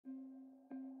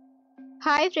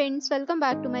Hi friends, welcome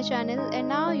back to my channel and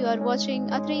now you are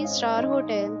watching a 3-star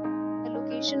hotel. The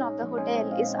location of the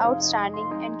hotel is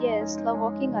outstanding and guests love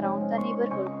walking around the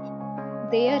neighborhood.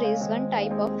 There is one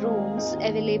type of rooms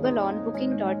available on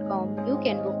booking.com. You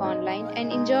can book online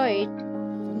and enjoy it.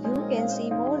 You can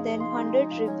see more than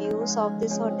 100 reviews of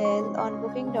this hotel on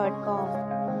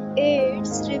booking.com.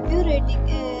 Its review rating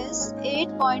is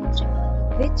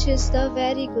 8.3, which is the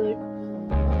very good.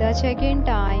 The check-in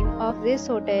time of this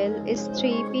hotel is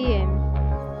 3 p.m.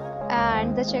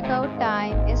 and the checkout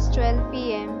time is 12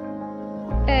 p.m.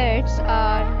 Pets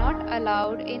are not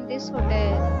allowed in this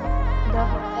hotel. The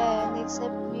hotel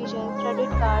accepts major credit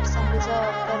cards and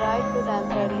reserves the right to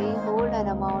temporarily hold an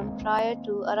amount prior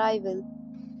to arrival.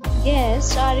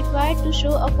 Guests are required to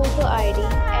show a photo ID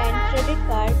and credit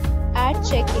card at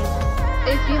check-in.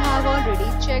 If you have already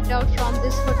checked out from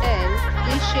this hotel,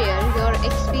 please share your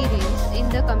experience in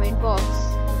the comment box.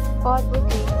 For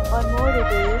booking or more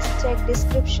details, check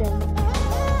description.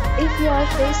 If you are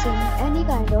facing any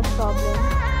kind of problem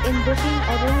in booking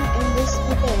a room in this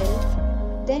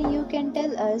hotel, then you can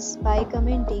tell us by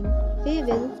commenting. We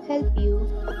will help you.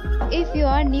 If you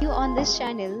are new on this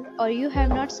channel or you have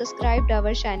not subscribed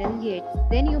our channel yet,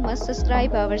 then you must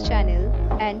subscribe our channel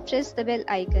and press the bell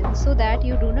icon so that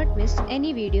you do not miss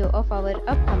any video of our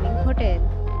upcoming hotel.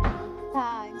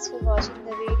 Thanks for watching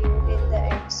the video till the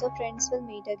end. So friends, will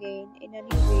meet again in a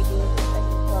new video with a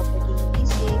new property. Be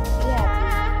safe, be happy.